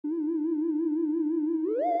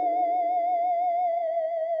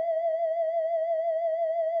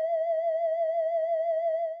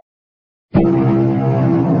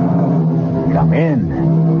in.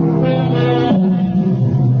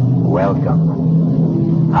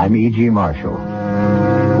 Welcome. I'm E.G. Marshall.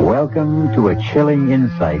 Welcome to a chilling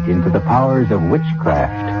insight into the powers of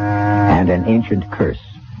witchcraft and an ancient curse.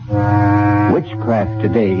 Witchcraft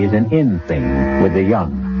today is an in thing with the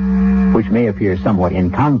young, which may appear somewhat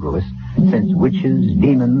incongruous since witches,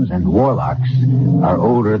 demons, and warlocks are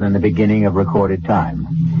older than the beginning of recorded time.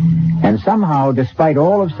 And somehow, despite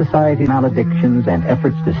all of society's maledictions and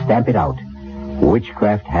efforts to stamp it out,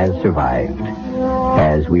 witchcraft has survived,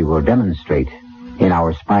 as we will demonstrate in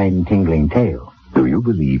our spine-tingling tale. Do you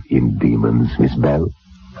believe in demons, Miss Bell?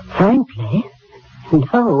 Frankly,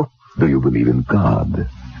 no. Do you believe in God?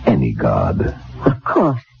 Any God? Of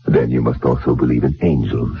course. Then you must also believe in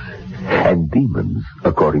angels. And demons,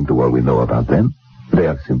 according to what we know about them, they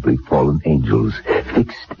are simply fallen angels,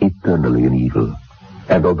 fixed eternally in evil.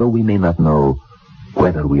 And although we may not know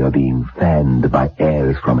whether we are being fanned by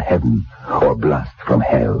airs from heaven or blasts from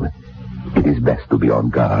hell, it is best to be on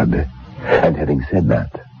guard. And having said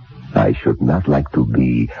that, I should not like to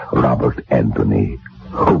be Robert Anthony,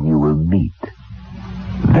 whom you will meet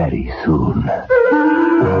very soon.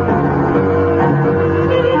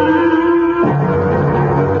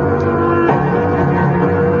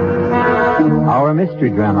 Our mystery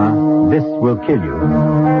drama, This Will Kill You,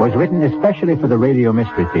 was written especially for the Radio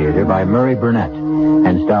Mystery Theater by Murray Burnett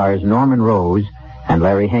and stars Norman Rose and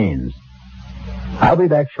Larry Haynes. I'll be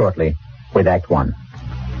back shortly with Act One.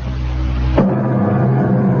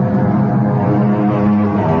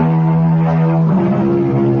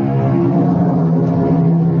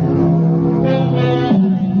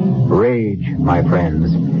 Rage, my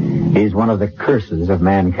friends, is one of the curses of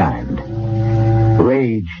mankind.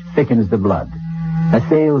 Rage thickens the blood,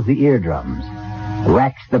 assails the eardrums,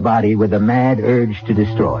 racks the body with a mad urge to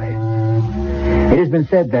destroy. It has been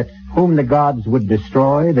said that whom the gods would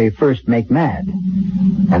destroy, they first make mad.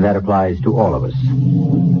 And that applies to all of us,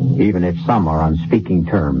 even if some are on speaking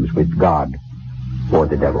terms with God or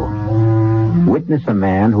the devil. Witness a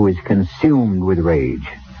man who is consumed with rage.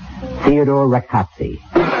 Theodore Rackazzi.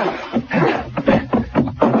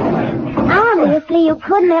 Obviously, you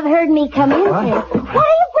couldn't have heard me come in here. What are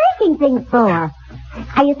you breaking things for?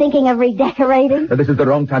 Are you thinking of redecorating? This is the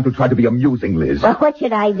wrong time to try to be amusing, Liz. Well, what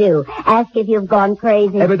should I do? Ask if you've gone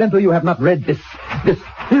crazy? Evidently, you have not read this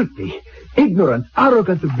filthy, ignorant,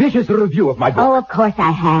 arrogant, vicious review of my book. Oh, of course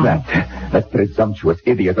I have. That presumptuous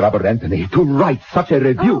idiot, Robert Anthony, to write such a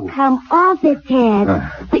review. Oh, come off it,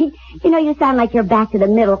 Ted. You know, you sound like you're back to the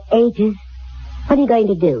Middle Ages. What are you going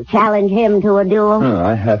to do? Challenge him to a duel?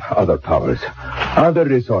 I have other powers, other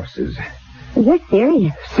resources. You're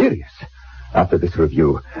serious. Serious? After this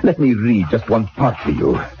review, let me read just one part to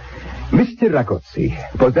you. Mr. Ragozzi,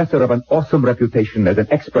 possessor of an awesome reputation as an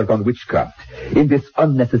expert on witchcraft, in this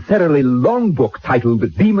unnecessarily long book titled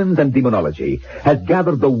Demons and Demonology, has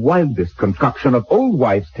gathered the wildest concoction of old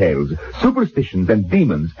wives' tales, superstitions, and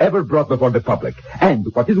demons ever brought before the public. And,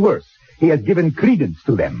 what is worse, he has given credence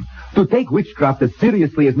to them. To take witchcraft as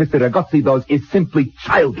seriously as Mr. Ragozzi does is simply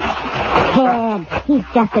childish. Ted, he's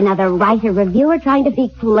just another writer-reviewer trying to be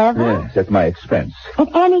clever. Yes, at my expense.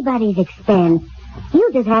 At anybody's expense.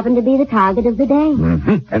 You just happen to be the target of the day.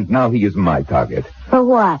 Mm-hmm. And now he is my target. For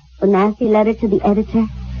what? A nasty letter to the editor?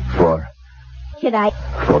 For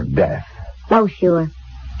death. Oh, sure.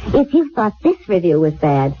 If you thought this review was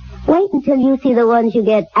bad, wait until you see the ones you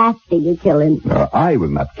get after you kill him. I will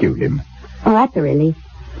not kill him. Oh, that's a relief.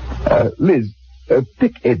 Liz,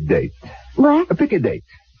 pick a date. What? Pick a date.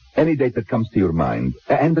 Any date that comes to your mind.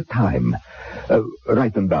 And the time.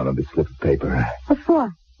 Write them down on this slip of paper. What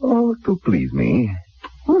for? Oh, to please me.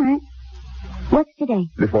 All right. What's today?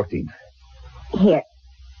 The 14th. Here.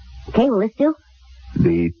 Okay, will this do?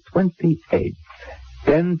 The 28th.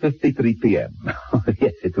 10:53 p.m.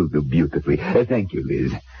 Yes, it will do beautifully. Thank you,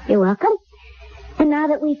 Liz. You're welcome. And now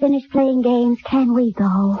that we've finished playing games, can we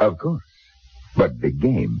go? Of course. But the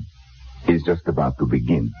game is just about to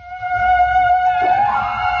begin.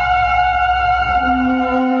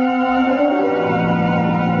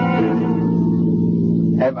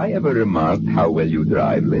 Have I ever remarked how well you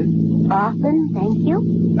drive, Liz? Often, thank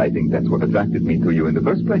you. I think that's what attracted me to you in the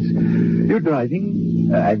first place. Your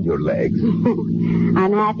driving and your legs.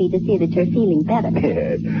 I'm happy to see that you're feeling better.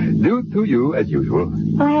 Yes. Due to you, as usual.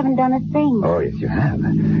 Oh, I haven't done a thing. Oh, yes, you have.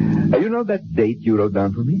 You know that date you wrote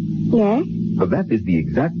down for me? Yes? Well, that is the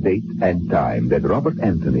exact date and time that Robert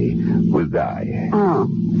Anthony will die. Oh,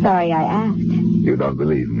 sorry I asked. You don't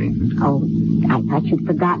believe me? Oh, I thought you'd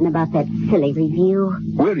forgotten about that silly review.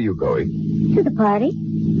 Where are you going? To the party.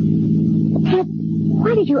 Ted,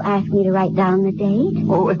 why did you ask me to write down the date?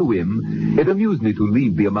 Oh, a whim. It amused me to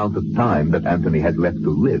leave the amount of time that Anthony had left to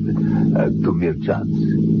live to mere chance.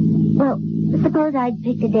 Well, suppose I'd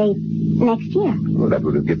picked a date next year. Well, that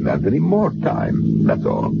would have given Anthony more time, that's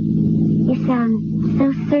all. You sound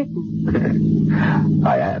so certain.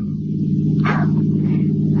 I am.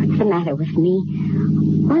 What's the matter with me?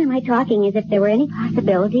 Why am I talking as if there were any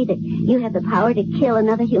possibility that you have the power to kill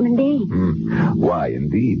another human being? Why,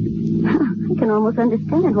 indeed. I can almost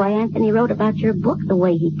understand why Anthony wrote about your book the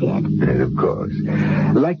way he did. And of course.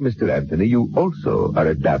 Like Mr. Anthony, you also are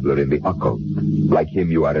a dabbler in the occult. Like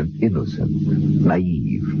him, you are an innocent,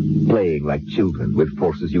 naive, playing like children with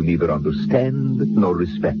forces you neither understand nor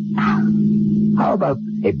respect. How about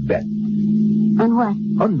a bet? On what?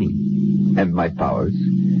 On me and my powers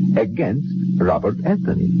against Robert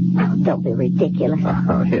Anthony. Don't be ridiculous.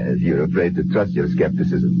 Oh, yes, you're afraid to trust your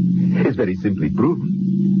skepticism. It's very simply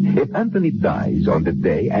proven. If Anthony dies on the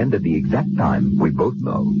day and at the exact time we both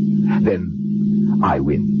know, then I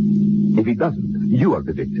win. If he doesn't, you are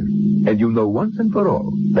the victor. And you know once and for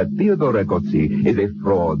all that Theodore Recozzi is a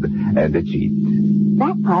fraud and a cheat.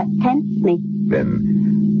 That part tempts me.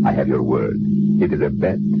 Then I have your word. It is a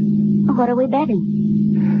bet. What are we betting?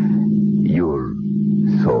 Your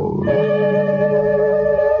soul.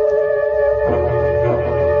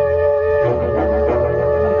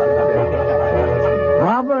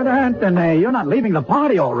 Robert Anthony, you're not leaving the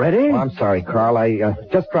party already. Well, I'm sorry, Carl. I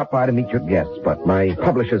just dropped by to meet your guests, but my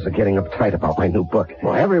publishers are getting uptight about my new book.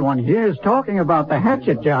 Well, everyone here is talking about the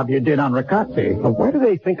hatchet job you did on Recozzi. Well, why do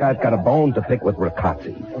they think I've got a bone to pick with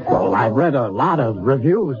Recozzi? Well, I've read a lot of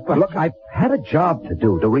reviews, but... Look, I've had a job to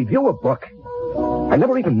do, to review a book. I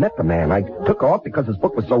never even met the man. I took off because his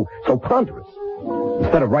book was so ponderous.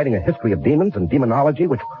 Instead of writing a history of demons and demonology,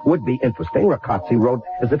 which would be interesting, Recozzi wrote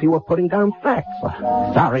as if he were putting down facts.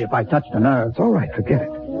 Sorry if I touched a nerve. It's all right, forget it.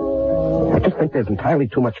 I just think there's entirely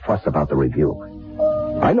too much fuss about the review.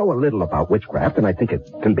 I know a little about witchcraft, and I think it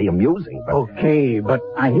can be amusing, but... Okay, but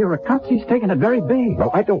I hear Recozzi's taking it very big.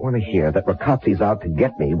 Well, I don't want to hear that Recozzi's out to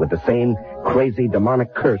get me with the same crazy,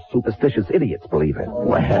 demonic curse superstitious idiots believe in.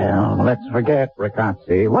 Well, let's forget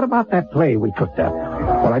Recozzi. What about that play we cooked up?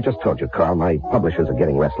 Well, I just told you, Carl, my publishers are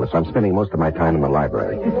getting restless. I'm spending most of my time in the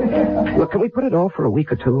library. Look, can we put it off for a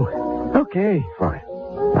week or two? Okay. Fine.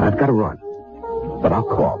 I've got to run. But I'll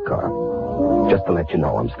call, Carl, just to let you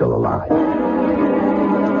know I'm still alive.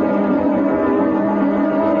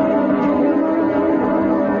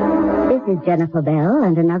 This is Jennifer Bell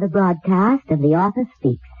and another broadcast of The Author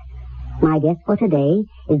Speaks. My guest for today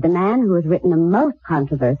is the man who has written the most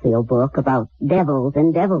controversial book about devils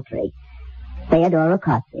and deviltry, Theodore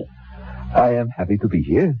Recozzi. I am happy to be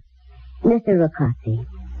here. Mr. Recozzi,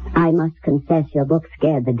 I must confess your book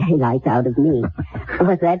scared the daylights out of me.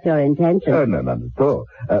 Was that your intention? No, not at all.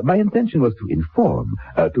 My intention was to inform,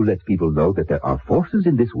 to let people know that there are forces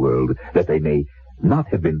in this world that they may not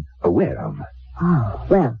have been aware of. Oh,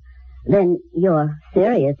 well, then you're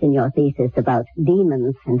serious in your thesis about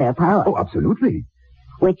demons and their power. Oh, absolutely.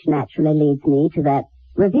 Which naturally leads me to that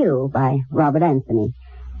review by Robert Anthony.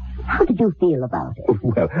 How did you feel about it?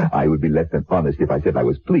 Well, I would be less than honest if I said I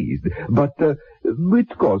was pleased, but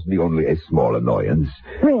it caused me only a small annoyance.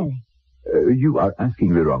 Really? You are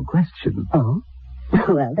asking the wrong question. Oh?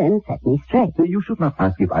 Well, then, set me straight. You should not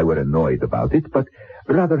ask if I were annoyed about it, but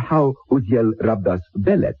rather how Uziel Rabdas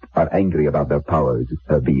Belet are angry about their powers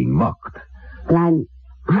being mocked. Well, I'm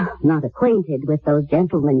not acquainted with those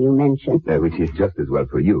gentlemen you mentioned. Which is just as well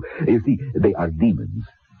for you. You see, they are demons,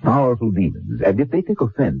 powerful demons, and if they take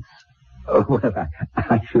offense, well,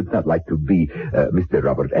 I should not like to be Mr.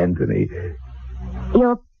 Robert Anthony.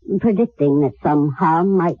 You're predicting that some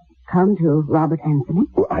harm might come to Robert Anthony?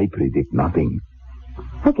 Oh, I predict nothing.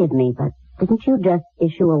 Forgive me, but didn't you just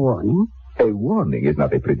issue a warning? A warning is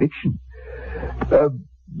not a prediction.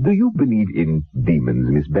 Do you believe in demons,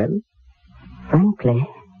 Miss Bell? Frankly,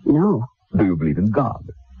 no. Do you believe in God?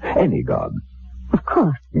 Any God? Of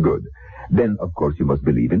course. Good. Then, of course, you must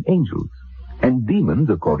believe in angels. And demons,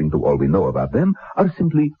 according to all we know about them, are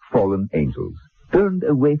simply fallen angels, turned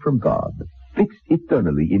away from God, fixed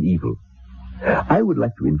eternally in evil. I would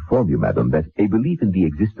like to inform you, madam, that a belief in the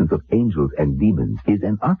existence of angels and demons is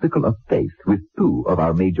an article of faith with two of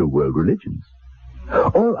our major world religions.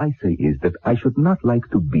 All I say is that I should not like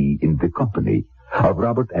to be in the company of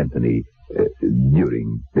Robert Anthony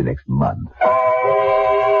during the next month.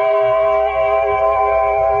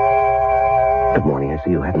 Good morning. I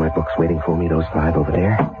see you had my books waiting for me, those 5 over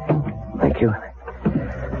there. Thank you.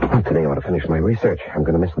 Well, today I ought to finish my research. I'm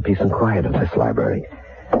going to miss the peace and quiet of this library.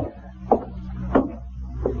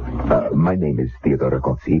 My name is Theodore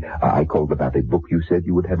Recozzi. I called about a book you said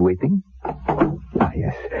you would have waiting. Ah,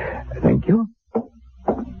 yes. Thank Thank you.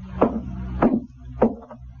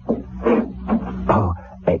 Oh,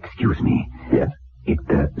 excuse me. Yes? It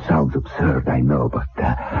sounds absurd, I know, but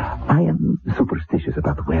I am superstitious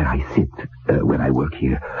about where I sit when I work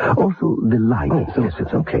here. Also, the light. Oh, yes,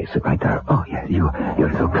 it's okay. Sit right there. Oh, yes,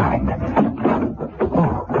 you're so kind.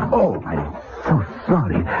 Oh, I'm so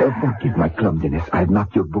sorry. Forgive my clumsiness. I've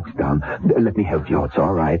knocked your books down. Let me help you. Oh, it's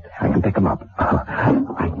all right. I can pick them up.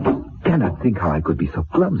 I cannot think how I could be so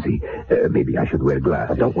clumsy. Maybe I should wear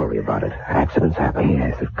glasses. Don't worry about it. Accidents happen.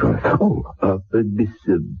 Yes, of course. Oh, this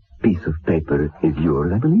piece of paper is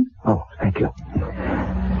yours, I believe? Oh, thank you.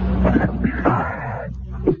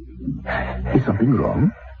 Is something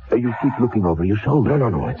wrong? You keep looking over your shoulder.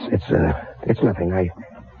 No. It's nothing. I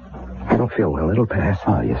don't feel well. It'll pass.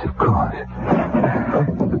 Oh, yes, of course.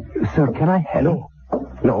 Sir, can I help?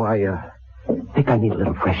 No, I think I need a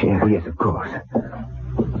little fresh air. Oh, yes, of course.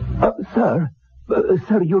 Sir,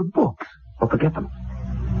 your books. Oh, forget them.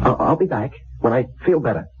 I'll be back when I feel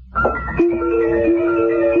better.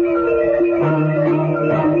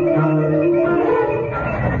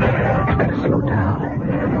 I've got to slow down.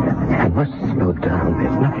 I must slow down.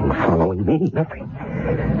 There's nothing following me. Nothing.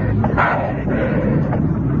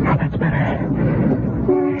 Oh, that's better.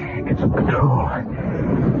 Get some control.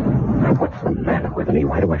 What's the matter with me?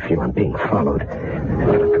 Why do I feel I'm being followed? I'm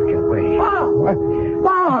gonna get away.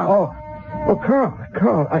 Wow! Oh, Carl,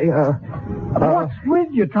 What's with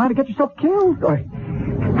you? Trying to get yourself killed?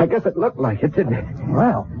 I guess it looked like it, didn't it?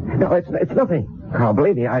 Well, No, it's nothing. Carl,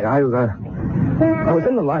 believe me, I was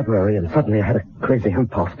in the library and suddenly I had a crazy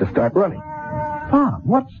impulse to start running.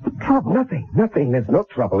 what's the trouble? Nothing. There's no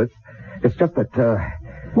trouble. It's just that,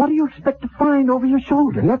 What do you expect to find over your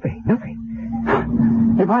shoulder? nothing.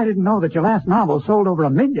 If I didn't know that your last novel sold over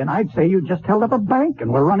 1 million, I'd say you just held up a bank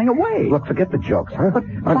and were running away. Look, forget the jokes, huh? But,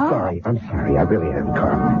 I'm Bob. sorry. I really am,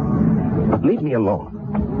 Carl. But leave me alone.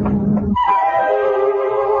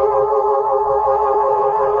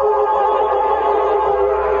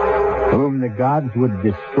 Whom the gods would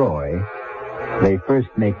destroy, they first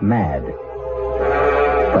make mad.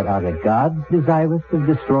 But are the gods desirous of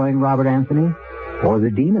destroying Robert Anthony, or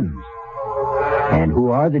the demons? And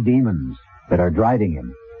who are the demons that are driving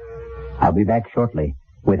him? I'll be back shortly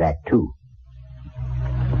with Act 2.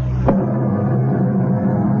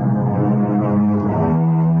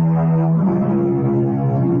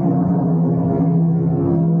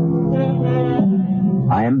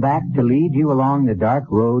 I am back to lead you along the dark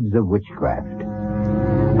roads of witchcraft.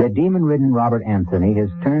 The demon-ridden Robert Anthony has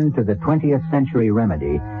turned to the 20th century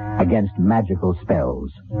remedy against magical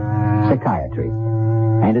spells, psychiatry,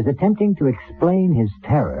 and is attempting to explain his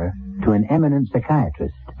terror to an eminent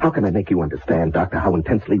psychiatrist. How can I make you understand, Doctor, how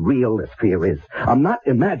intensely real this fear is? I'm not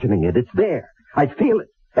imagining it. It's there. I feel it.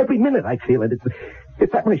 Every minute I feel it.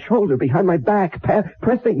 It's at my shoulder, behind my back,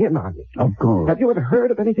 pressing in on me. Of course. Have you ever heard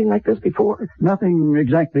of anything like this before? Nothing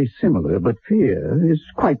exactly similar, but fear is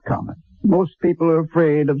quite common. Most people are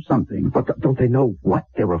afraid of something. But don't they know what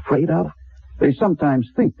they're afraid of? They sometimes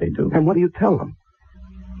think they do. And what do you tell them?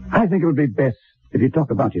 I think it would be best if you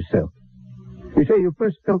talk about yourself. You say you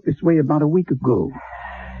first felt this way about a week ago.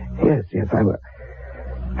 Yes.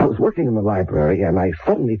 I was working in the library, and I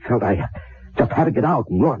suddenly felt I just had to get out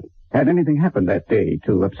and run. Had anything happened that day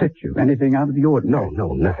to upset you? Anything out of the ordinary?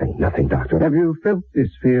 No, nothing, Doctor. Have you felt this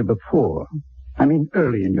fear before? I mean,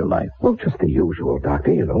 early in your life. Well, just the usual,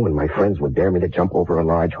 Doctor. You know, when my friends would dare me to jump over a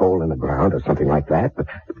large hole in the ground or something like that. But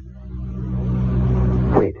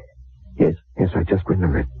wait. Yes, I just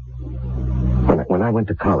remembered. When I went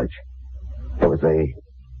to college, there was a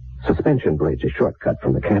suspension bridge, a shortcut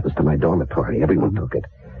from the campus to my dormitory. Everyone took it.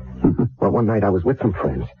 Well, one night I was with some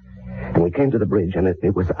friends, and we came to the bridge, and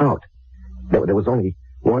it was out. There was only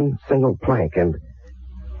one single plank, and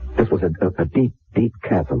this was a deep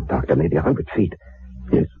chasm, Doctor, maybe 100 feet.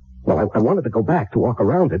 Yes. Well, I wanted to go back to walk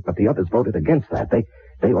around it, but the others voted against that.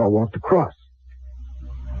 They all walked across.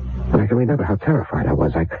 And I can remember how terrified I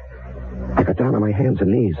was. I got down on my hands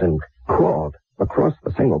and knees and crawled across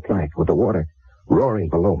the single plank with the water roaring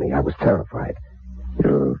below me. I was terrified.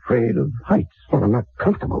 You're afraid of heights. Well, I'm not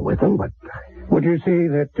comfortable with them, but... Would you say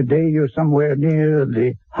that today you're somewhere near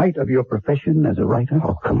the height of your profession as a writer?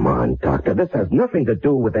 Oh, come on, Doctor. This has nothing to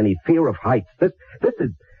do with any fear of heights. This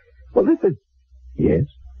is... Yes?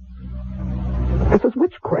 This is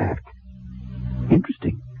witchcraft.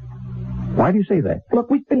 Interesting. Why do you say that? Look,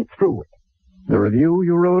 we've been through it. The review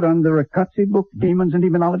you wrote on the Riccazzi book, Demons and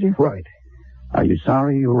Demonology? Right. Are you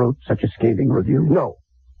sorry you wrote such a scathing review? No.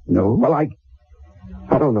 No? Well, I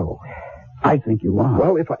don't know. I think you are.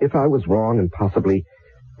 Well, if I was wrong and possibly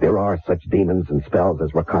there are such demons and spells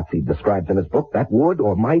as Riccozzi describes in his book, that would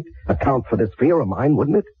or might account for this fear of mine,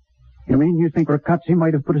 wouldn't it? You mean you think Riccozzi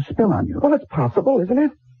might have put a spell on you? Well, it's possible, isn't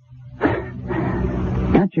it?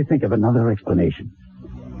 Can't you think of another explanation?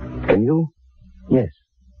 Can you? Yes.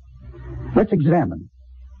 Let's examine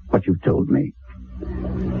what you've told me.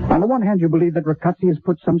 On the one hand, you believe that Riccozzi has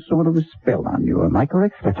put some sort of a spell on you. Am I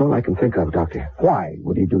correct? That's all I can think of, Doctor. Why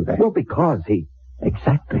would he do that? Well, because he...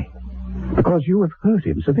 Exactly. Because you have hurt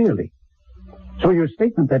him severely. So your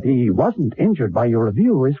statement that he wasn't injured by your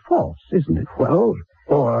review is false, isn't it? Well...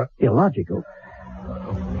 Or illogical.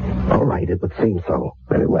 All right, it would seem so.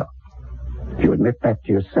 Very well. You admit that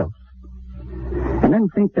to yourself. And then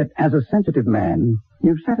think that as a sensitive man,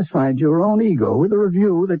 you've satisfied your own ego with a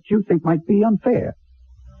review that you think might be unfair.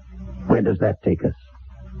 Where does that take us?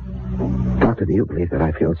 Doctor, do you believe that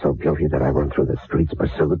I feel so guilty that I run through the streets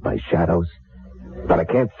pursued by shadows? That I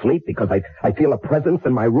can't sleep because I feel a presence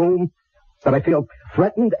in my room? That I feel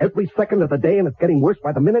threatened every second of the day and it's getting worse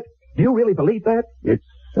by the minute? Do you really believe that? It's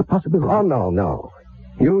a possibility. Oh, no.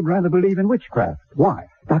 You'd rather believe in witchcraft. Why?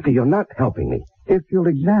 Doctor, you're not helping me. If you'll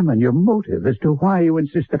examine your motive as to why you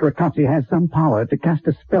insist that Riccozzi has some power to cast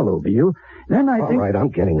a spell over you, then I think... All right, I'm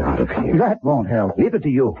getting out of here. That won't help. Neither do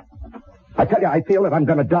you. I tell you, I feel that I'm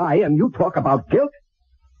going to die, and you talk about guilt?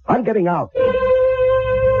 I'm getting out.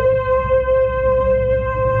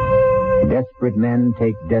 Desperate men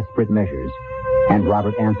take desperate measures, and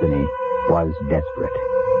Robert Anthony was desperate.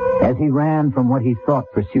 As he ran from what he thought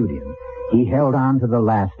pursued him, he held on to the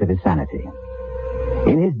last of his sanity.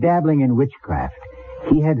 In his dabbling in witchcraft,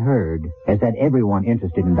 he had heard, as had everyone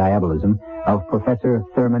interested in diabolism, of Professor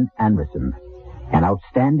Thurman Anderson, an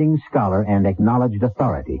outstanding scholar and acknowledged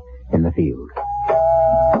authority in the field.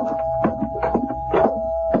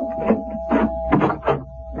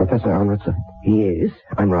 Professor Anderson? Yes?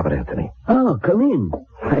 I'm Robert Anthony. Oh, come in.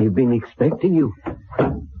 I've been expecting you.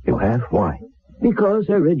 You have? Why? Because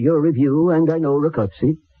I read your review and I know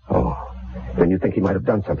Riccozzi. Oh, then you think he might have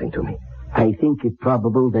done something to me? I think it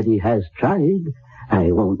probable that he has tried.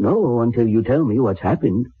 I won't know until you tell me what's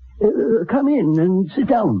happened. Come in and sit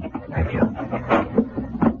down. Thank you.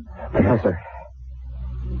 Professor,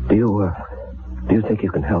 do you think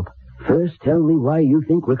you can help? First, tell me why you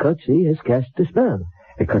think Riccozzi has cast a spell.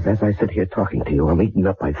 Because as I sit here talking to you, I'm eaten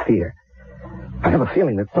up by fear. I have a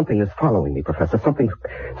feeling that something is following me, Professor. Something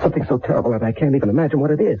so terrible that I can't even imagine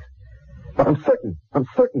what it is. But I'm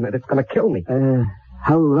certain that it's going to kill me.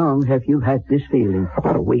 How long have you had this feeling?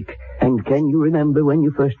 About a week. And can you remember when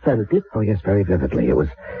you first felt it? Oh, yes, very vividly. It was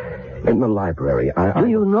in the library. Do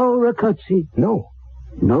you know Riccozzi? No.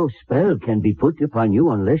 No spell can be put upon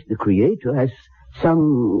you unless the Creator has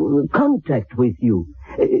some contact with you.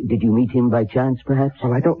 Did you meet him by chance, perhaps?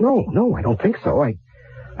 Well, I don't know. No, I don't think so. I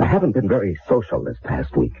haven't been very social this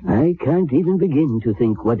past week. I can't even begin to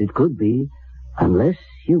think what it could be unless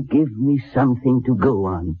you give me something to go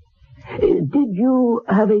on. Did you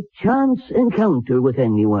have a chance encounter with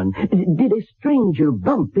anyone? Did a stranger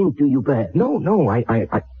bump into you, perhaps? No,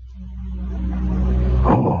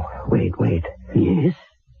 Oh, wait. Yes?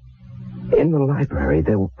 In the library,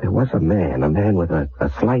 there was a man with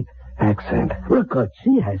a slight accent.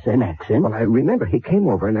 Riccozzi has an accent. Well, I remember he came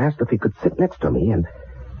over and asked if he could sit next to me, and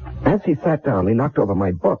as he sat down, he knocked over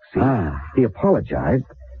my books. He apologized,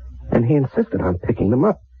 and he insisted on picking them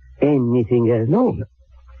up. Anything else? No.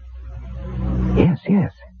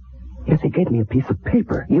 Yes, he gave me a piece of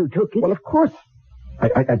paper. You took it? Well, of course.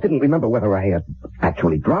 I didn't remember whether I had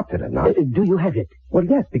actually dropped it or not. Do you have it? Well,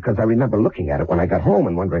 yes, because I remember looking at it when I got home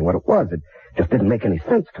and wondering what it was. It just didn't make any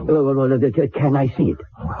sense to me. Can I see it?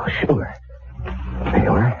 Well, sure. There you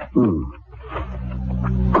are.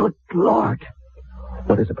 Good Lord.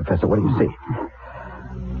 What is it, Professor? What do you see?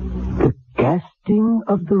 The casting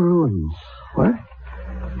of the runes. What?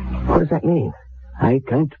 What does that mean? I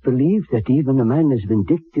can't believe that even a man as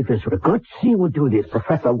vindictive as Riccozzi would do this.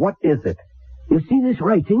 Professor, what is it? You see this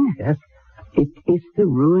writing? Yes. It is the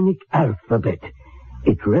runic alphabet.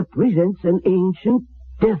 It represents an ancient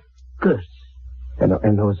death curse.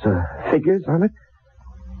 And those figures on it?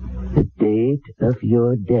 The date of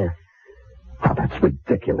your death. Oh, that's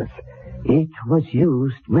ridiculous. It was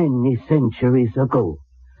used many centuries ago.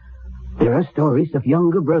 There are stories of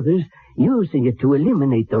younger brothers using it to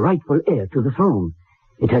eliminate the rightful heir to the throne.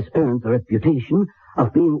 It has earned the reputation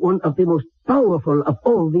of being one of the most powerful of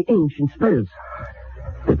all the ancient spells.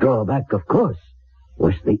 The drawback, of course,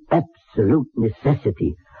 was the absolute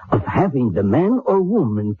necessity of having the man or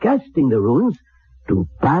woman casting the runes to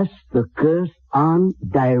pass the curse on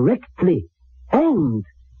directly and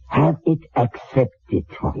have it accepted.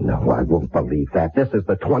 Oh, no, I won't believe that. This is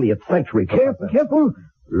the 20th century. Careful.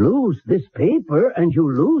 lose this paper and you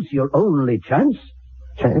lose your only chance.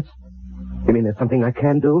 Chance? You mean there's something I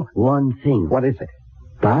can do? One thing. What is it?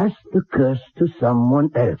 Pass the curse to someone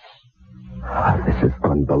else. Oh, this is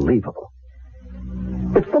unbelievable.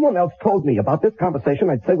 If someone else told me about this conversation,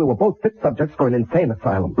 I'd say we were both fit subjects for an insane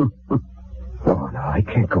asylum. No, I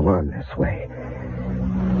can't go on this way.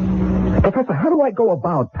 Professor, how do I go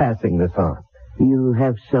about passing this on? You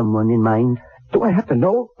have someone in mind? Do I have to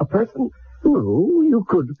know a person? No, you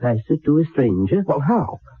could pass it to a stranger. Well,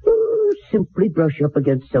 how? Simply brush up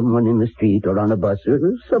against someone in the street or on a bus or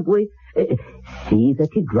subway. See that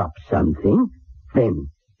he drops something. Then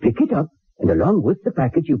pick it up, and along with the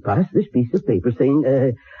package, you pass this piece of paper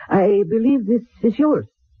saying, I believe this is yours.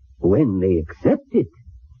 When they accept it,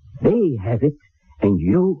 they have it, and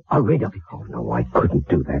you are rid of it. Oh, no, I couldn't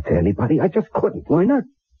do that to anybody. I just couldn't. Why not?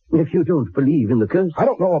 If you don't believe in the curse. I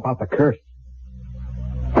don't know about the curse.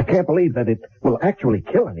 I can't believe that it will actually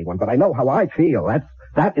kill anyone, but I know how I feel.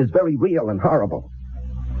 That is very real and horrible.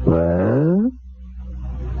 Well?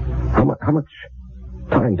 How much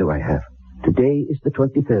time do I have? Today is the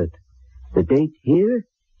 23rd. The date here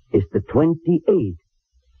is the 28th.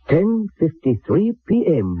 10:53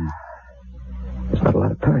 p.m. There's not a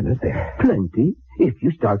lot of time, is there? Plenty, if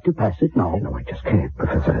you start to pass it now. No, I just can't,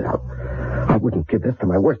 Professor. I wouldn't give this to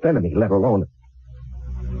my worst enemy, let alone...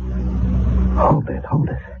 Hold it.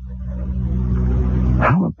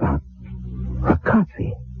 How about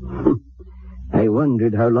Rakatsi? I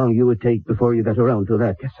wondered how long you would take before you got around to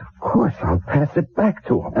that. Yes, of course. I'll pass it back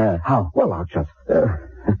to him. How? Well, I'll just...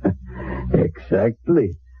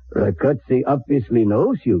 Exactly. Rakatsi obviously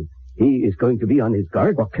knows you. He is going to be on his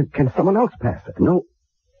guard. Well, can someone else pass it? No.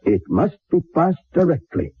 It must be passed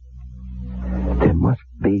directly. There must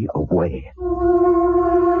be a way.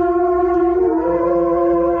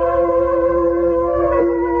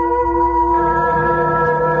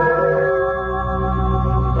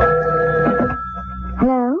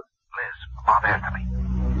 Hello? Liz, Bob Anthony.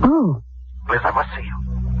 Oh, Liz, I must see you.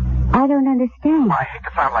 I don't understand. Well, I hate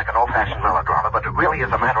to sound like an old-fashioned melodrama, but it really is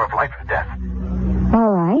a matter of life and death. All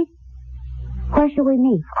right. Where shall we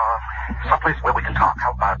meet? Someplace where we can talk.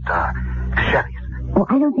 How about, Chevys? Oh,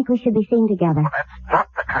 I don't think we should be seen together. Well, that's not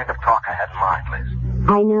the kind of talk I had in mind, Liz.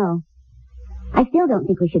 I know. I still don't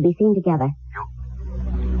think we should be seen together.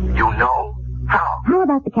 You know? How? How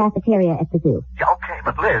about the cafeteria at the zoo? Yeah, okay,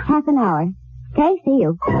 but Liz... Half an hour. Okay, see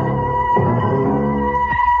you.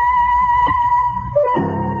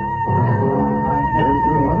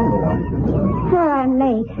 Sir, I'm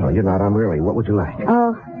late. Oh, you're not. I'm early. What would you like?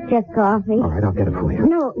 Oh, just coffee. All right, I'll get it for you.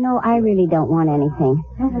 No, I really don't want anything.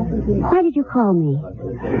 Why did you call me?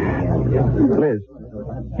 Liz,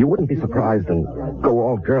 you wouldn't be surprised and go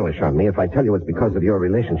all girlish on me if I tell you it's because of your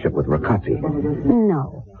relationship with Rakatsi.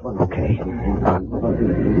 No. Okay.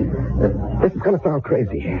 This is going to sound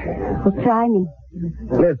crazy. Well, try me.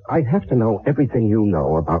 Liz, I have to know everything you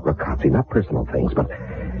know about Rakatsi, not personal things, but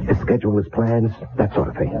his schedule, his plans, that sort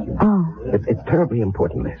of thing. Oh. It's terribly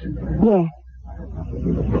important, Liz. Yes.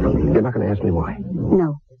 You're not going to ask me why?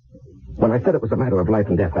 No. When I said it was a matter of life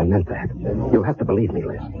and death, I meant that. You'll have to believe me,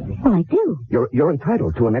 Liz. Well, I do. You're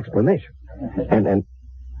entitled to an explanation. And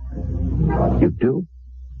you do?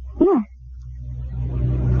 Yes.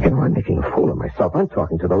 You know, I'm making a fool of myself. I'm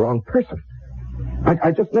talking to the wrong person.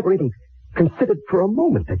 I just never even considered for a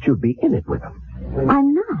moment that you'd be in it with him.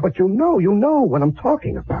 I'm not. But you know what I'm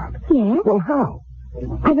talking about. Yes. Well, how?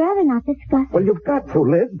 I'd rather not discuss it. Well, you've got to,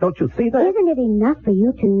 Liz. Don't you see that? Isn't it enough for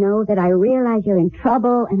you to know that I realize you're in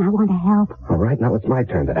trouble and I want to help? All right, now it's my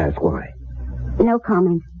turn to ask why. No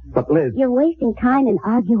comment. But, Liz... You're wasting time and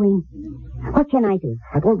arguing. What can I do?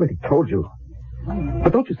 I've already told you.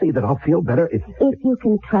 But don't you see that I'll feel better if... If you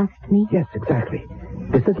can trust me. Yes, exactly.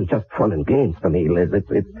 This isn't just fun and games for me, Liz. It's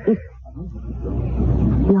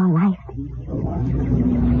your life.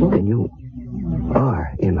 Then you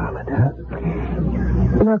are in on it, huh?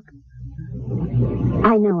 Look,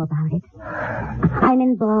 I know about it. I'm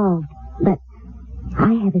involved, but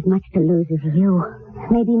I have as much to lose as you.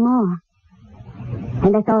 Maybe more.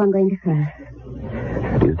 And that's all I'm going to say.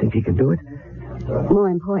 Do you think he can do it? More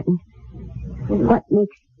important, what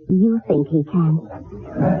makes you think he can?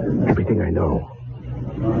 Everything I know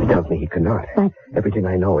tells me he cannot. But... Everything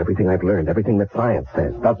I know, everything I've learned, everything that science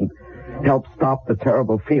says doesn't help stop the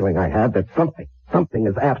terrible feeling I have that something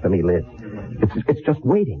is after me, Liz. It's just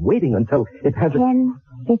waiting until it has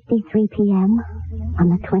 10:53 p.m. on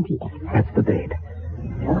the 28th. That's the date.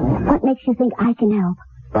 What makes you think I can help?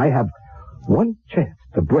 I have one chance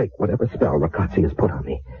to break whatever spell Rakatsi has put on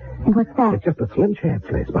me. And what's that? It's just a slim chance,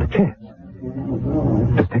 Liz, but a chance.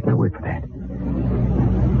 Just take my word for that.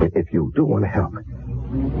 If you do want to help,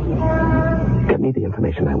 me the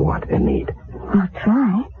information I want and need. I'll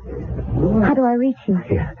try. How do I reach you?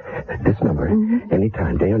 Here, this number. Mm-hmm.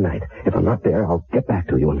 Anytime, day or night. If I'm not there, I'll get back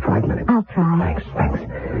to you in 5 minutes. I'll try. Thanks.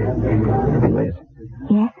 And Liz,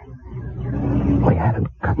 Yes? we haven't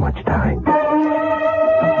got much time.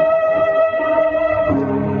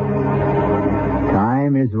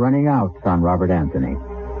 Time is running out on Robert Anthony.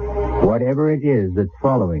 Whatever it is that's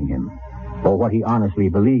following him, or what he honestly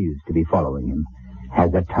believes to be following him,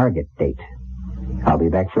 has a target date. I'll be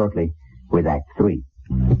back shortly with Act 3.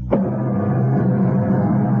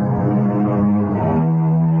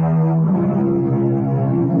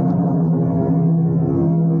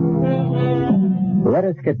 Let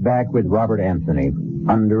us get back with Robert Anthony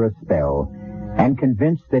under a spell and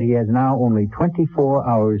convinced that he has now only 24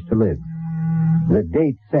 hours to live. The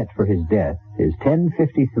date set for his death is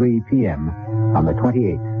 10:53 p.m. on the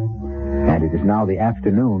 28th, and it is now the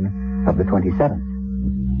afternoon of the 27th.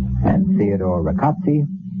 And Theodore Ricazzi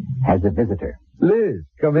has a visitor. Liz,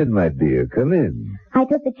 come in, my dear, come in. I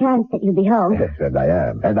took the chance that you'd be home. Yes, and I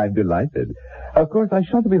am, and I'm delighted. Of course, I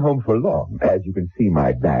shan't be home for long. As you can see,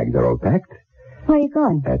 my bags are all packed. Where are you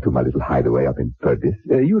going? To my little hideaway up in Purtis.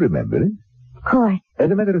 You remember it? Of course. As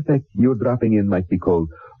a matter of fact, your dropping in might be called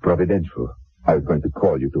providential. I was going to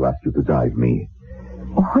call you to ask you to drive me.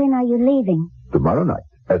 When are you leaving? Tomorrow night,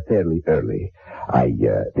 fairly early. I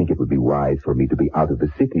think it would be wise for me to be out of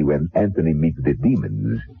the city when Anthony meets the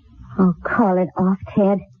demons. Oh, call it off,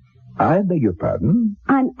 Ted. I beg your pardon?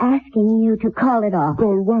 I'm asking you to call it off.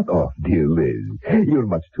 Call what off, dear Liz? You're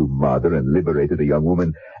much too modern and liberated a young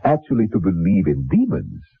woman actually to believe in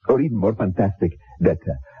demons. Or even more fantastic,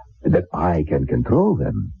 that I can control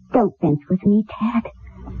them. Don't fence with me, Ted.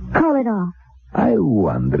 Call it off. I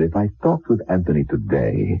wonder if I talked with Anthony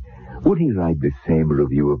today, would he write the same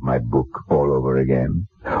review of my book all over again?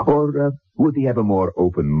 Or would he have a more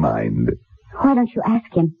open mind? Why don't you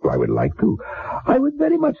ask him? I would like to. I would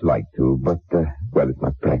very much like to, but, well, it's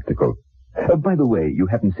not practical. By the way, you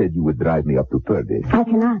haven't said you would drive me up to Purdy. I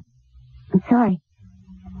cannot. I'm sorry.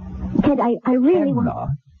 Ted, I really want...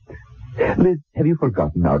 Not. Liz, have you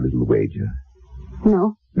forgotten our little wager?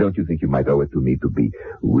 No. Don't you think you might owe it to me to be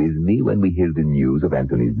with me when we hear the news of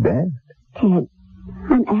Anthony's death? Ted,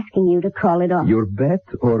 I'm asking you to call it off. Your bet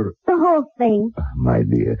or... The whole thing. My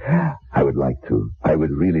dear, I would like to. I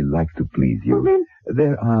would really like to please you. Well, then...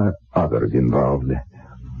 There are others involved.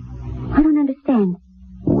 I don't understand.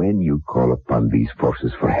 When you call upon these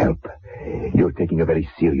forces for help, you're taking a very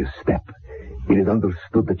serious step. It is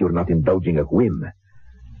understood that you're not indulging a whim.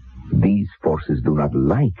 These forces do not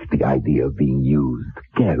like the idea of being used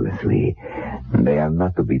carelessly. They are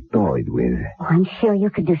not to be toyed with. Oh, I'm sure you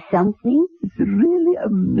could do something. It's really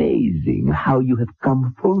amazing how you have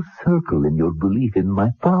come full circle in your belief in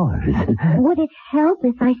my powers. Would it help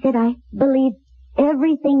if I said I believe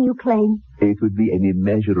everything you claim? It would be an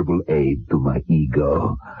immeasurable aid to my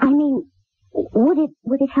ego. I mean, would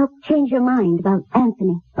it help change your mind about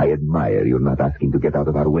Anthony? I admire you're not asking to get out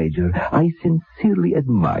of our wager. I sincerely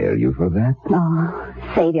admire you for that. Oh,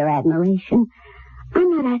 save your admiration. I'm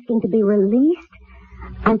not asking to be released.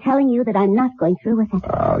 I'm telling you that I'm not going through with it.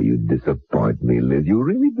 Oh, you disappoint me, Liz. You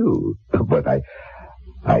really do. But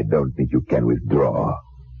I don't think you can withdraw.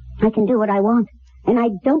 I can do what I want, and I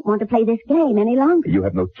don't want to play this game any longer. You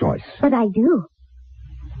have no choice. But I do.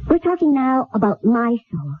 We're talking now about my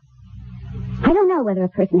soul. I don't know whether a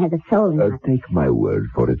person has a soul or not. Take my word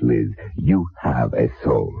for it, Liz. You have a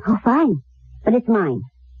soul. Oh, fine. But it's mine.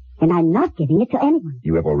 And I'm not giving it to anyone.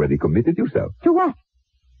 You have already committed yourself. To what?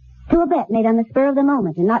 To a bet made on the spur of the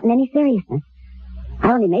moment and not in any seriousness.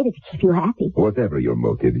 I only made it to keep you happy. Whatever your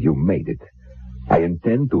motive, you made it. I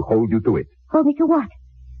intend to hold you to it. Hold me to what?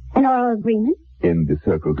 An oral agreement? In the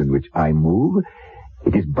circles in which I move,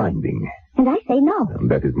 it is binding. And I say no.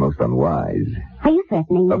 And that is most unwise. Are you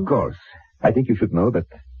threatening me? Of course. I think you should know that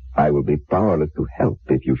I will be powerless to help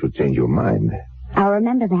if you should change your mind. I'll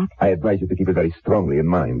remember that. I advise you to keep it very strongly in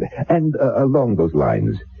mind. And along those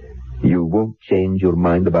lines, you won't change your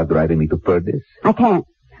mind about driving me to Purdy? I can't.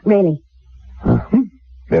 Really.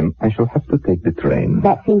 Then I shall have to take the train.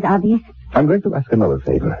 That seems obvious. I'm going to ask another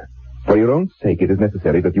favor. For your own sake, it is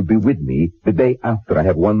necessary that you be with me the day after I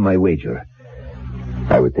have won my wager.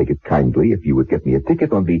 I would take it kindly if you would get me a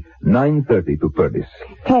ticket on the 9:30 to Purdy.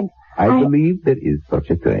 Ted, I believe there is such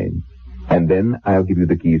a train. And then I'll give you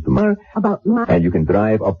the keys tomorrow. About my... And you can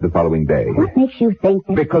drive up the following day. What makes you think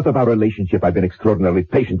that... Because of our relationship, I've been extraordinarily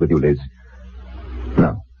patient with you, Liz.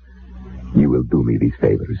 Now, you will do me these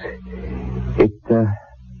favors. It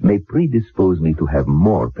may predispose me to have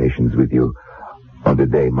more patience with you on the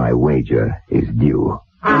day my wager is due.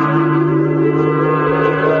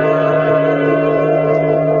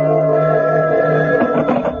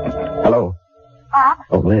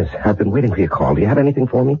 Oh, Liz, I've been waiting for your call. Do you have anything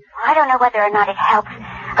for me? I don't know whether or not it helps,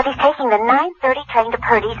 but he's taking the 9:30 train to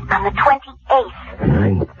Purdy's on the 28th.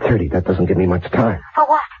 9:30? That doesn't give me much time. For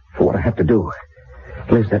what? For what I have to do.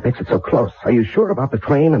 Liz, that makes it so close. Are you sure about the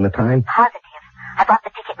train and the time? Positive. I bought the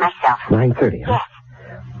ticket myself. 9:30, huh? Yes.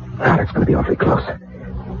 God, it's going to be awfully close.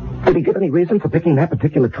 Did he give any reason for picking that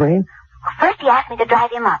particular train? Well, first he asked me to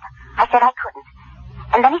drive him up. I said I couldn't.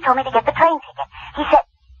 And then he told me to get the train ticket. He said...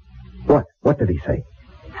 What? What did he say?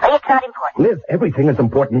 It's not important. Liz, everything is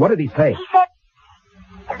important. What did he say? He said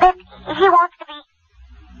that he wants to be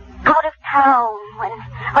out of town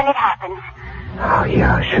when it happens. Oh,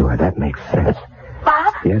 yeah, sure. That makes sense.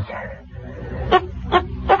 Bob? Yes? It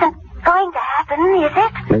isn't going to happen, is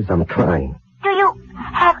it? Liz, I'm trying. Do you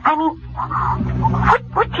have,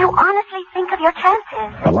 what do you honestly think of your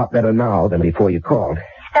chances? A lot better now than before you called. Is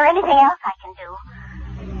there anything else I can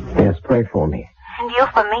do? Yes, pray for me. And you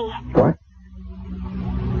for me. What?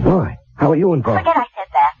 Why? How are you involved? Forget I said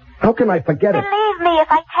that. How can I forget it? Believe me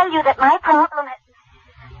if I tell you that my problem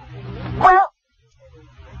is... Well,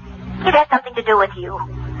 it has something to do with you.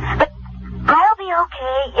 But I'll be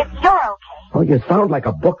okay if you're okay. Oh, you sound like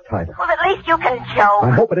a book title. Well, at least you can joke. I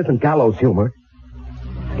hope it isn't gallows humor.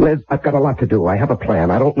 Liz, I've got a lot to do. I have a plan.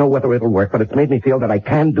 I don't know whether it'll work, but it's made me feel that I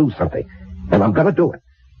can do something. And I'm going to do it.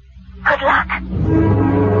 Good luck.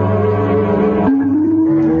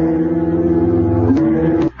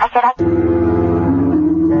 I said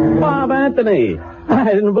Bob Anthony.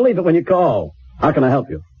 I didn't believe it when you called. How can I help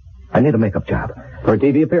you? I need a makeup job. For a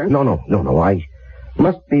TV appearance? No. I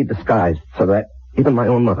must be disguised so that even my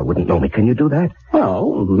own mother wouldn't know me. Can you do that?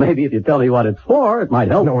 Well, maybe if you tell me what it's for, it might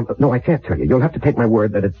help. No, I can't tell you. You'll have to take my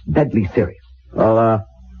word that it's deadly serious. Well,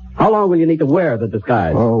 how long will you need to wear the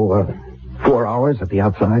disguise? 4 hours at the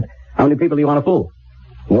outside. How many people do you want to fool?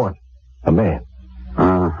 One. A man.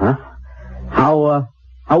 Uh-huh.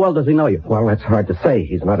 How well does he know you? Well, that's hard to say.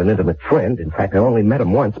 He's not an intimate friend. In fact, I only met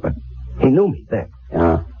him once, but he knew me then.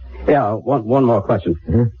 One more question.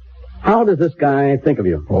 Mm-hmm. How does this guy think of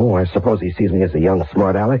you? Oh, I suppose he sees me as a young,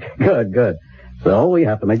 smart aleck. Good. So we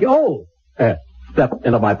have to make you... step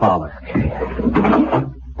into my parlor.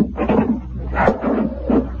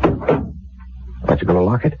 Aren't you going to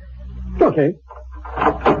lock it? Okay.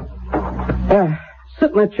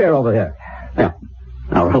 Sit in that chair over there. Yeah.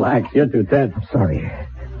 Now relax. You're too tense. I'm sorry.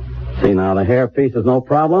 See, now, the hairpiece is no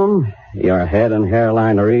problem. Your head and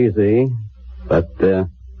hairline are easy. But, the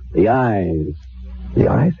eyes... The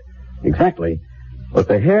eyes? Exactly. With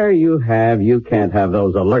the hair you have, you can't have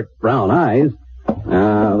those alert brown eyes.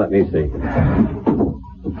 Let me see.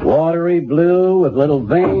 Watery blue with little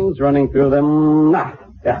veins running through them.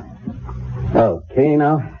 Yeah. Okay,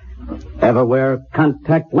 now. Ever wear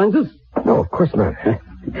contact lenses? No, of course not.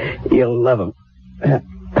 You'll love them.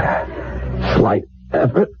 Slight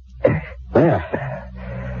effort. There.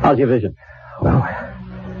 How's your vision? Well,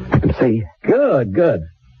 I can see. Good.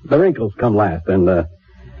 The wrinkles come last, and,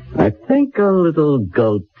 I think a little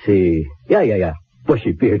goatee. Yeah.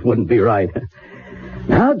 Bushy beard wouldn't be right.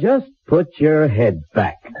 Now just put your head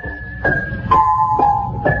back.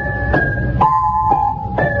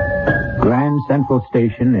 Grand Central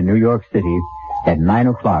Station in New York City at 9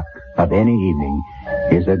 o'clock of any evening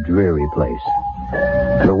is a dreary place.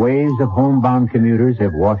 The waves of homebound commuters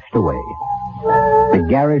have washed away. The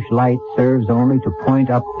garish light serves only to point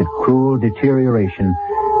up the cruel deterioration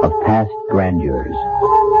of past grandeurs.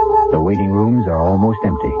 The waiting rooms are almost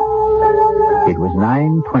empty. It was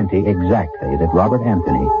 9:20 exactly that Robert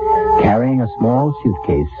Anthony, carrying a small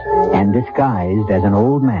suitcase and disguised as an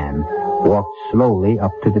old man, walked slowly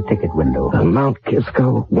up to the ticket window. Mount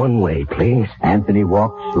Kisco, one way, please. Anthony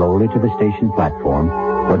walked slowly to the station platform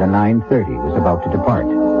where the 9:30 was about to depart.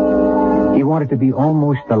 He wanted to be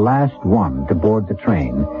almost the last one to board the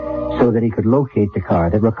train so that he could locate the car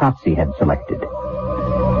that Rocazzi had selected.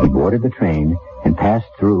 He boarded the train and passed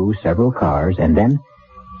through several cars, and then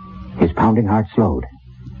his pounding heart slowed.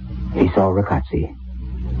 He saw Rocazzi,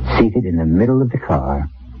 seated in the middle of the car,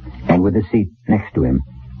 and with the seat next to him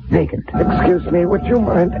vacant. Excuse me, would you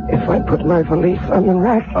mind if I put my valise on the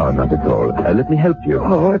rack? Oh, not at all. Let me help you.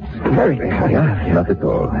 Oh, it's very kind of you. Not at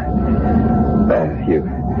all.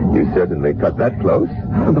 You certainly cut that close.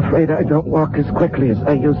 I'm afraid I don't walk as quickly as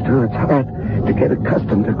I used to. It's hard to get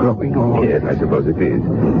accustomed to growing old. Yes, I suppose it is.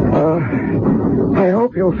 I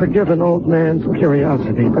hope you'll forgive an old man's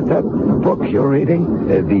curiosity, but that book you're reading...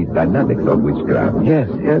 The Dynamics of Witchcraft. Yes,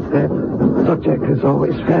 that subject has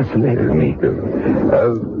always fascinated me.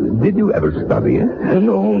 Did you ever study it?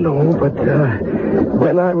 No, but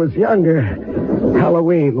when I was younger,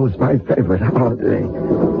 Halloween was my favorite holiday.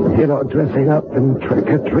 You know, dressing up and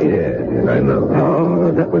trick-or-treating. Yes, I know.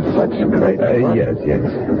 Oh, that was such great fun. Yes.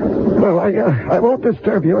 Well, I won't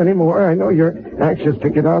disturb you anymore. I know you're anxious to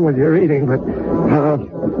get on with your reading, but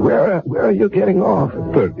where are you getting off?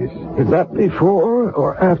 Purvis. Is that before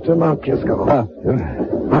or after Mount Kisco? After.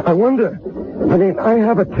 I wonder. I mean, I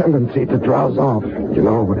have a tendency to drowse off, you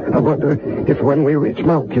know. I wonder if when we reach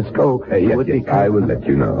Mount Kisco, it would be... I will let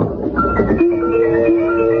you know.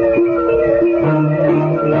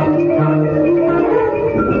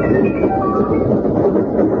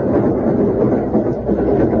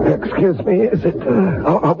 Excuse me, is it...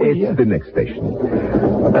 It's the next station.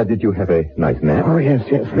 Did you have a nice nap? Oh, yes,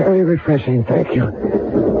 very refreshing, thank you.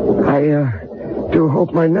 I do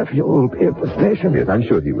hope my nephew will be at the station. Yes, I'm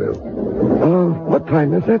sure he will. What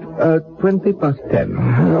time is it?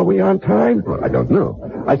 10:20. Are we on time? Well, I don't know.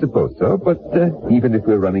 I suppose so, but even if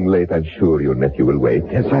we're running late, I'm sure your nephew will wait.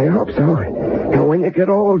 Yes, I hope so. You know, when you get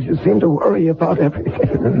old, you seem to worry about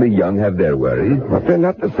everything. The young have their worries. But they're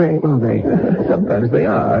not the same, are they? Sometimes they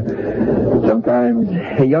are. Sometimes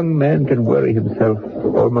a young man can worry himself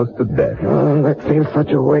almost to death. Oh, that seems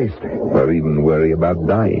such a waste. Or even worry about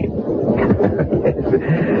dying. Yes.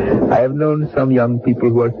 I have known some young people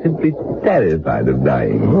who are simply terrified of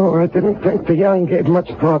dying. Oh, I didn't think the young gave much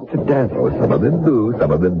thought to death. Oh, some of them do.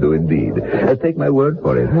 Some of them do indeed. Take my word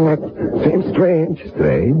for it. That seems strange.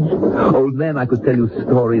 Strange? Old man, I could tell you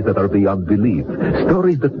stories that are beyond belief.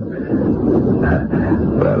 Stories that...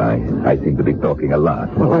 Well, I seem to be talking a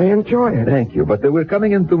lot. Well, I enjoy it. Thank you, but we're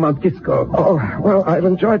coming into Mount Kisco. Oh, well, I've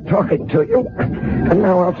enjoyed talking to you. And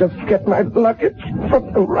now I'll just get my luggage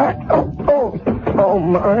from the rack. Oh,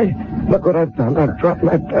 my. Look what I've done. I've dropped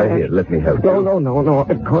my bag. Here, let me help you. No.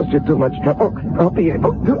 It caused you too much trouble. I'll be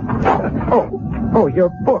able to... Oh, your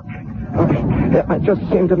book. I just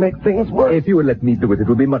seem to make things worse. If you would let me do it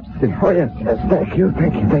would be much simpler. Oh, yes. Thank you.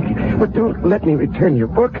 But don't let me return your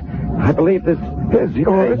book. I believe this is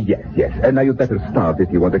yours. Yes. And now you'd better start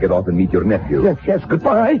if you want to get off and meet your nephew. Yes.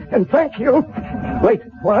 Goodbye, and thank you. Wait,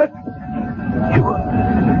 what?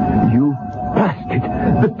 You bastard.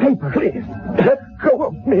 The paper. Please, let go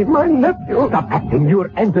of me, my nephew. Stop acting.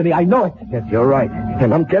 You're Anthony. I know it. Yes, you're right.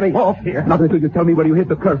 And I'm getting off here. Not until you tell me where you hid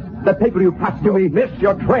the curse. That paper you passed to me. Miss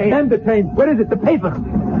your train. And the train. Where is it? The paper.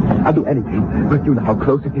 I'll do anything. But you know how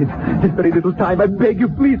close it is. There's very little time. I beg you,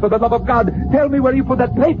 please, for the love of God, tell me where you put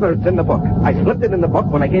that paper. It's in the book. I slipped it in the book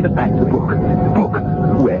when I gave it back to you. Book?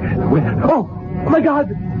 Where? Oh, my God.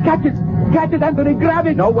 Catch it, Anthony. Grab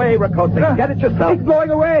it. No way, Rakosa. Get it yourself. It's blowing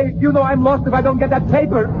away. You know I'm lost if I don't get that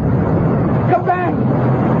paper. Come back.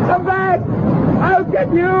 I'll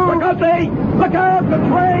get you. Rakosa, look out, the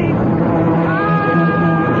train.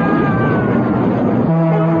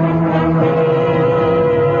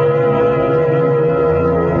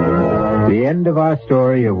 The end of our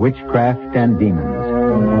story of witchcraft and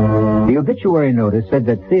demons. The obituary notice said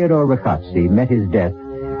that Theodore Rakotsi met his death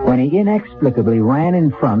when he inexplicably ran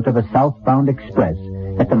in front of a southbound express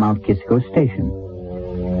at the Mount Kisco station.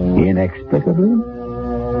 Inexplicably?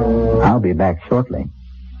 I'll be back shortly.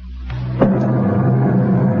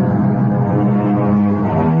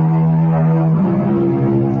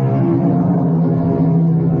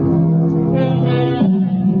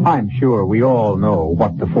 I'm sure we all know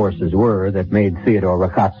what the forces were that made Theodore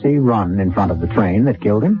Rakotsi run in front of the train that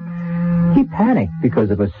killed him. He panicked because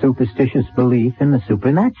of a superstitious belief in the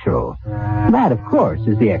supernatural. That, of course,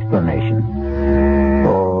 is the explanation.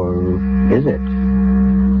 Or is it?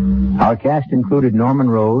 Our cast included Norman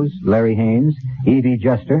Rose, Larry Haynes, Evie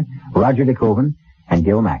Juster, Roger DeKoven, and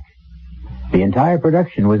Gil Mack. The entire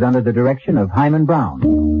production was under the direction of Hyman Brown.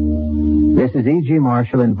 This is E.G.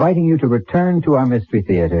 Marshall inviting you to return to our Mystery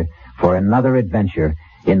Theater for another adventure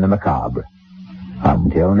in the macabre.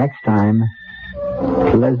 Until next time,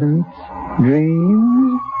 pleasant dreams.